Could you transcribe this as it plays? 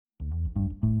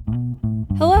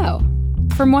Hello.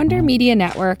 From Wonder Media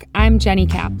Network, I'm Jenny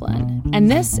Kaplan,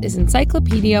 and this is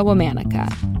Encyclopedia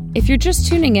Womanica. If you're just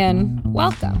tuning in,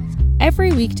 welcome.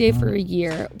 Every weekday for a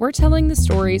year, we're telling the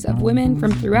stories of women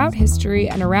from throughout history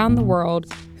and around the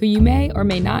world who you may or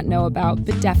may not know about,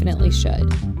 but definitely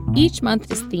should. Each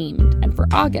month is themed, and for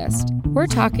August, we're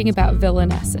talking about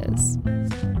Villainesses.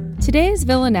 Today's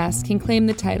Villainess can claim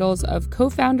the titles of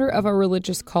co-founder of a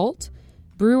religious cult,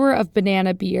 brewer of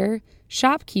banana beer,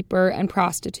 shopkeeper, and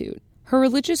prostitute. Her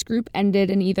religious group ended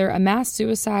in either a mass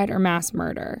suicide or mass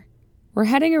murder. We're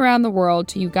heading around the world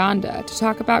to Uganda to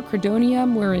talk about Credonia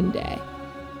Mwerinde.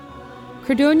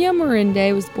 Credonia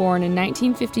Mwerinde was born in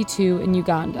 1952 in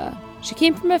Uganda. She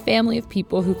came from a family of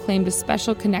people who claimed a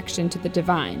special connection to the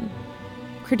divine.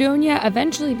 Credonia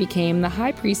eventually became the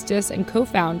high priestess and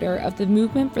co-founder of the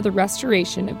movement for the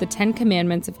restoration of the Ten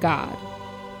Commandments of God.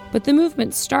 But the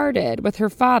movement started with her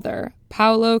father,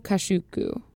 Paulo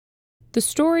Kashuku. The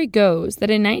story goes that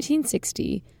in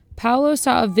 1960, Paulo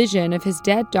saw a vision of his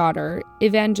dead daughter,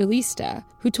 Evangelista,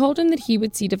 who told him that he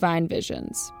would see divine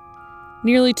visions.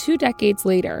 Nearly 2 decades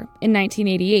later, in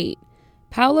 1988,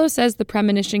 Paulo says the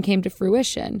premonition came to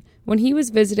fruition when he was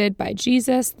visited by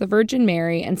Jesus, the Virgin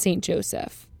Mary, and Saint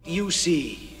Joseph. You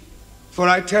see, for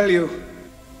I tell you,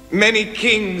 many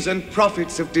kings and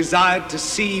prophets have desired to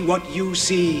see what you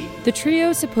see. The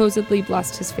trio supposedly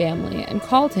blessed his family and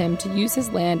called him to use his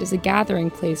land as a gathering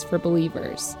place for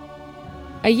believers.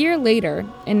 A year later,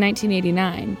 in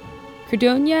 1989,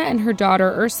 Credonia and her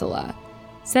daughter Ursula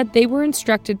said they were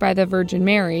instructed by the Virgin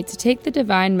Mary to take the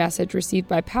divine message received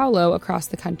by Paulo across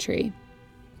the country.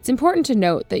 It's important to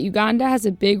note that Uganda has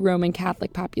a big Roman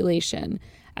Catholic population,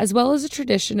 as well as a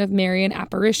tradition of Marian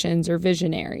apparitions or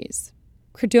visionaries.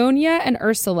 Credonia and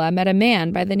Ursula met a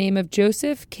man by the name of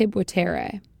Joseph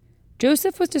Kibwetere.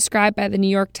 Joseph was described by the New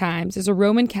York Times as a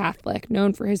Roman Catholic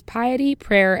known for his piety,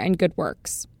 prayer, and good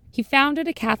works. He founded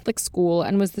a Catholic school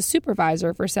and was the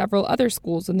supervisor for several other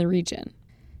schools in the region.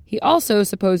 He also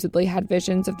supposedly had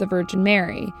visions of the Virgin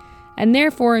Mary, and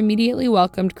therefore immediately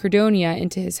welcomed Credonia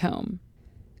into his home.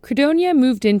 Credonia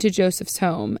moved into Joseph's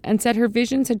home and said her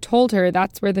visions had told her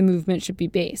that's where the movement should be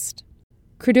based.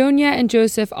 Credonia and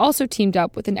Joseph also teamed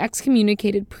up with an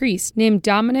excommunicated priest named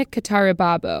Dominic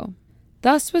Kataribabo.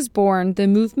 Thus was born the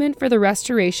movement for the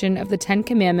restoration of the Ten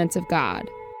Commandments of God.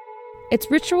 Its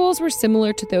rituals were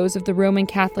similar to those of the Roman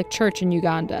Catholic Church in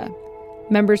Uganda.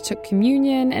 Members took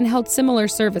communion and held similar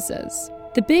services.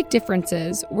 The big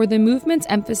differences were the movement's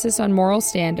emphasis on moral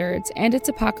standards and its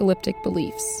apocalyptic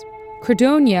beliefs.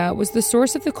 Credonia was the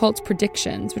source of the cult's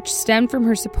predictions, which stemmed from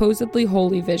her supposedly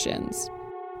holy visions.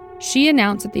 She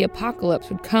announced that the apocalypse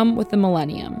would come with the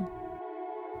millennium.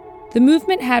 The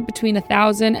movement had between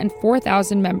 1,000 and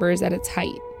 4,000 members at its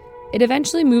height. It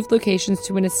eventually moved locations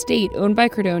to an estate owned by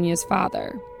Credonia's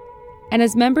father. And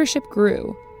as membership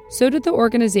grew, so did the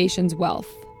organization's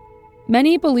wealth.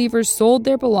 Many believers sold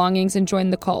their belongings and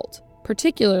joined the cult,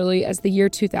 particularly as the year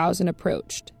 2000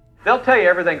 approached. They'll tell you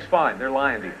everything's fine. They're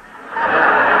lying to you.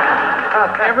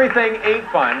 Everything ain't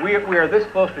fine. We are this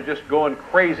close to just going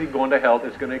crazy, going to hell.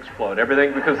 It's going to explode.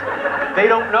 Everything, because they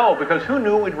don't know, because who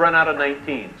knew we'd run out of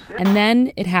 19s? And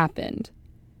then it happened.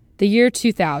 The year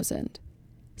 2000.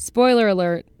 Spoiler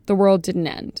alert, the world didn't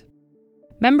end.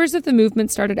 Members of the movement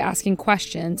started asking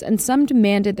questions, and some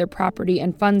demanded their property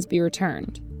and funds be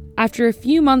returned. After a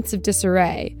few months of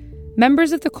disarray,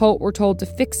 members of the cult were told to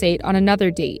fixate on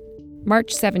another date,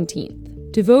 March 17th.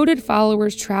 Devoted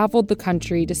followers traveled the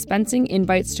country dispensing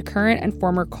invites to current and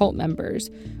former cult members,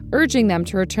 urging them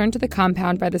to return to the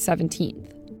compound by the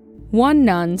 17th. One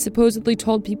nun supposedly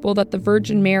told people that the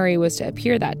Virgin Mary was to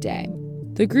appear that day.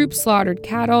 The group slaughtered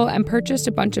cattle and purchased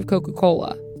a bunch of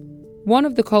Coca-Cola. One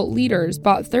of the cult leaders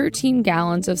bought 13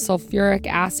 gallons of sulfuric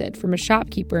acid from a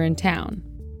shopkeeper in town.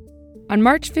 On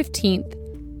March 15th,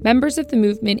 members of the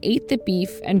movement ate the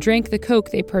beef and drank the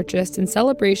Coke they purchased in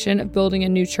celebration of building a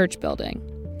new church building.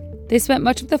 They spent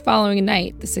much of the following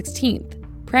night, the 16th,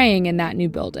 praying in that new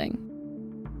building.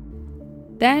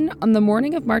 Then, on the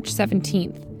morning of March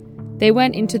 17th, they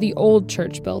went into the old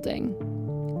church building.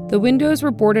 The windows were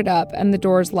boarded up and the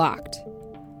doors locked.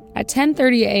 At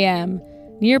 10:30 a.m.,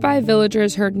 nearby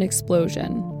villagers heard an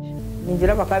explosion. And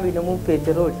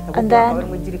then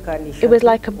it was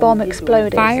like a bomb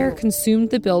exploded. Fire consumed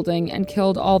the building and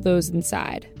killed all those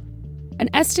inside. An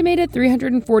estimated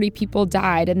 340 people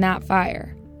died in that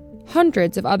fire.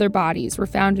 Hundreds of other bodies were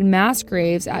found in mass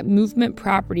graves at movement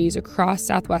properties across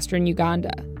southwestern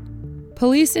Uganda.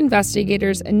 Police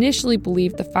investigators initially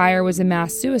believed the fire was a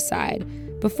mass suicide,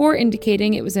 before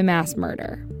indicating it was a mass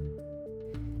murder.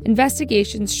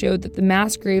 Investigations showed that the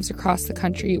mass graves across the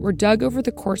country were dug over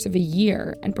the course of a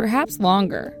year and perhaps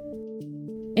longer.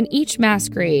 In each mass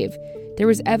grave, there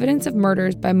was evidence of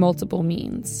murders by multiple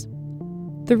means.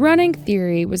 The running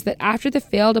theory was that after the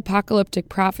failed apocalyptic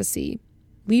prophecy,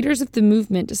 leaders of the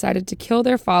movement decided to kill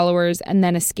their followers and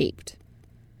then escaped.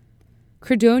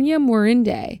 Credonia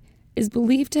Mwerinde is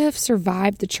believed to have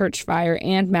survived the church fire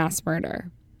and mass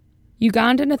murder.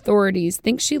 Ugandan authorities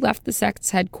think she left the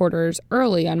sect's headquarters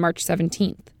early on March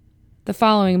 17th. The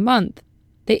following month,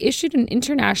 they issued an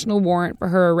international warrant for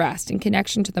her arrest in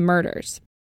connection to the murders.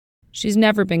 She's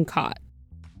never been caught.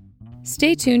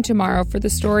 Stay tuned tomorrow for the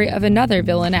story of another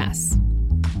villainess.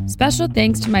 Special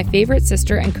thanks to my favorite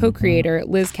sister and co-creator,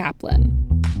 Liz Kaplan.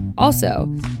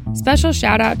 Also, special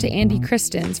shout out to Andy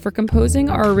Christens for composing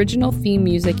our original theme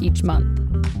music each month.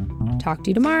 Talk to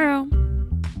you tomorrow.